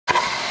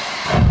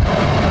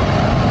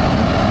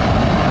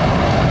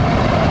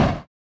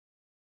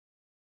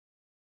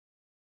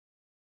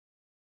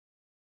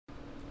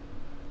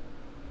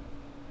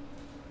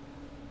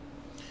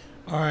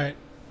All right.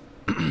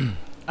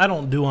 I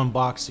don't do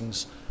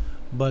unboxings,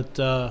 but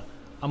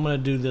I'm going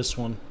to do this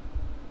one.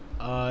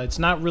 It's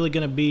not really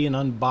going to be an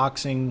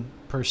unboxing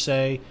per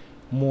se,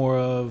 more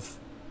of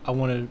I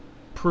want to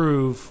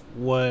prove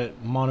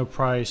what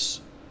Monoprice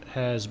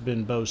has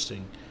been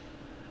boasting.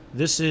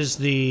 This is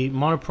the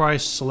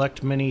Monoprice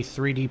Select Mini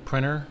 3D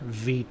printer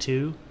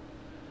V2.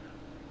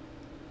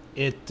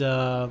 It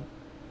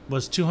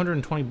was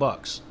 220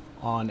 bucks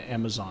on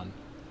Amazon.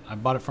 I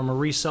bought it from a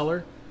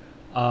reseller.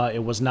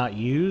 It was not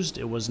used.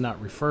 It was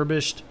not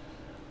refurbished.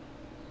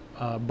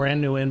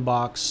 Brand new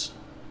inbox.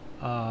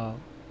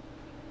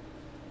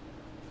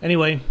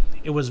 Anyway,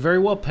 it was very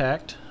well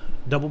packed,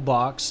 double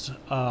boxed,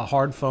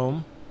 hard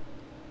foam,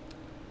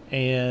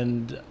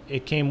 and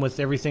it came with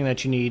everything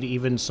that you need,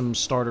 even some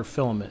starter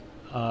filament.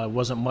 It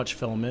wasn't much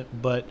filament,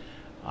 but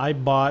I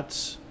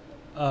bought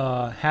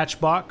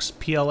Hatchbox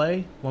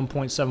PLA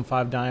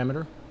 1.75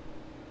 diameter,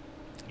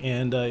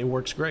 and it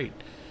works great.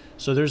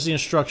 So there's the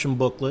instruction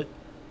booklet.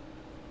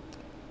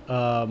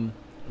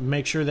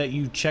 Make sure that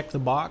you check the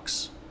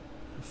box,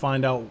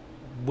 find out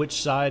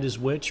which side is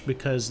which,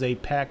 because they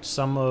packed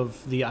some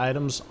of the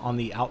items on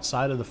the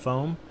outside of the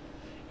foam.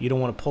 You don't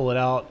want to pull it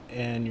out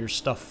and your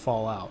stuff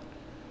fall out.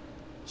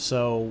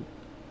 So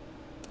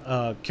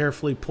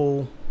carefully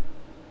pull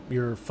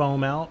your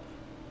foam out.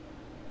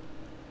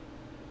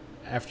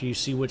 After you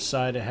see which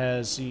side it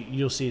has,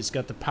 you'll see it's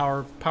got the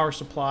power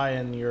supply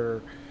and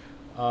your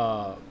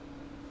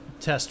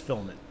test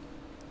filament.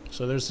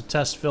 So there's the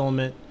test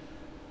filament,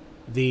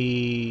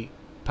 the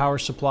power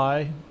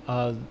supply,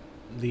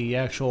 the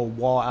actual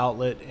wall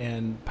outlet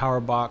and power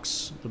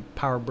box, the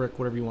power brick,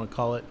 whatever you want to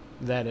call it,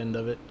 that end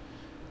of it.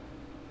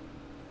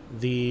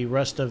 The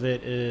rest of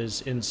it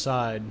is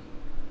inside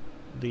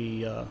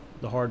the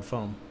hard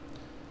foam.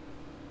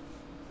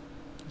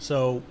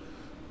 So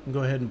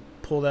go ahead and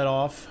pull that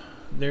off.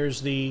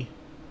 There's the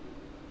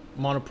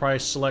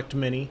Monoprice Select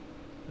Mini.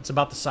 It's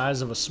about the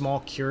size of a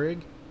small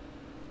Keurig,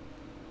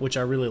 which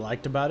I really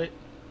liked about it.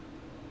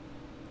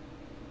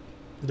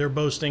 They're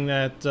boasting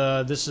that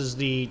this is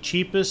the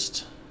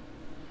cheapest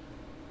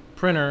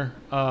printer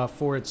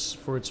for its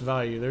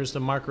value. There's the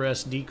micro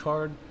SD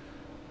card,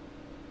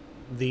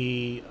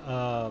 the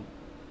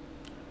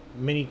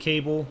mini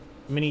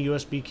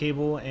USB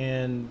cable,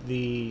 and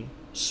the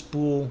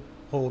spool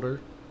holder,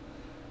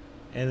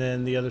 and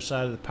then the other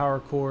side of the power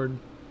cord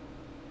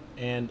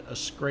and a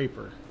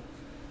scraper.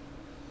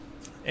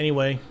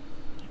 Anyway,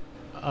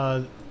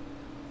 the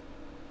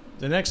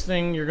next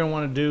thing you're going to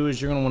want to do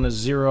is you're going to want to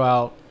zero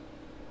out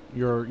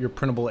your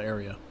printable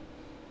area.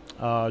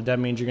 That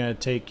means you're going to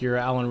take your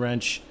Allen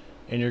wrench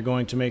and you're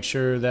going to make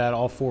sure that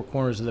all four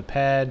corners of the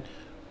pad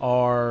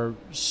are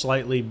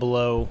slightly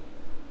below.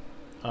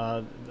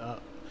 When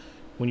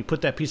you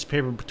put that piece of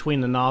paper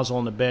between the nozzle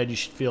and the bed, you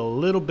should feel a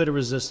little bit of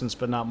resistance,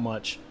 but not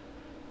much.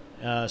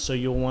 So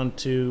you'll want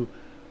to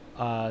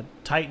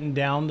tighten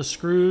down the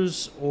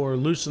screws or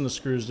loosen the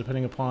screws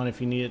depending upon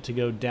if you need it to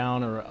go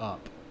down or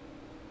up.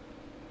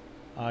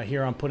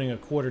 Here I'm putting a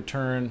quarter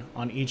turn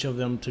on each of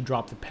them to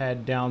drop the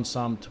pad down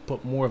some, to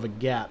put more of a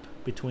gap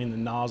between the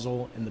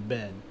nozzle and the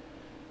bed.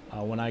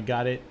 When I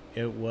got it,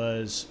 it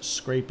was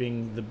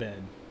scraping the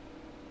bed.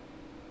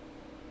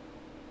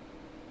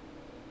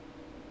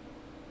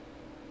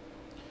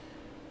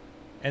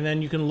 And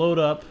then you can load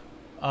up.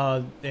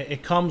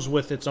 It comes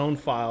with its own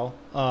file,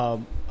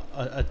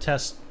 a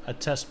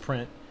test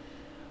print.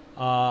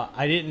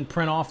 I didn't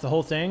print off the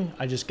whole thing.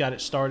 I just got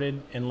it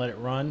started and let it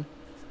run.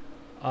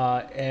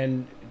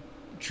 And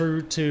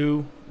true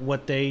to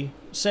what they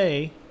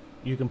say,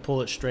 you can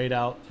pull it straight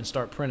out and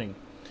start printing.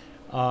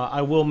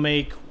 I will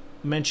make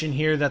mention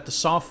here that the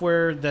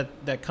software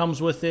that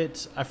comes with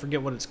it, I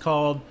forget what it's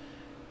called,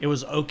 it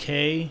was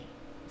okay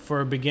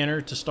for a beginner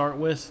to start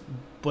with,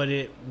 but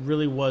it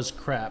really was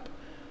crap.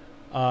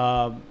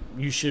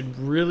 You should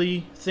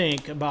really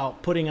think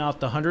about putting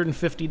out the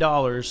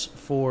 $150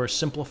 for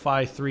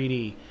Simplify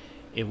 3D.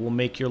 It will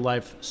make your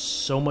life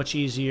so much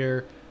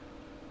easier.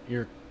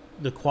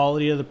 The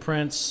quality of the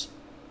prints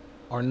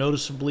are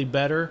noticeably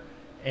better,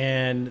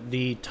 and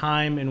the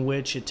time in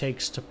which it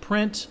takes to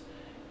print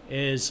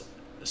is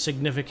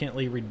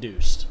significantly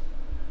reduced.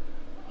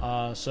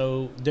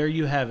 So there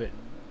you have it,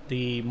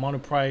 the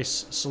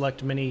Monoprice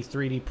Select Mini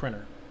 3D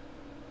printer.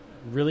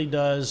 Really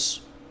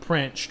does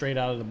print straight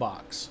out of the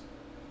box.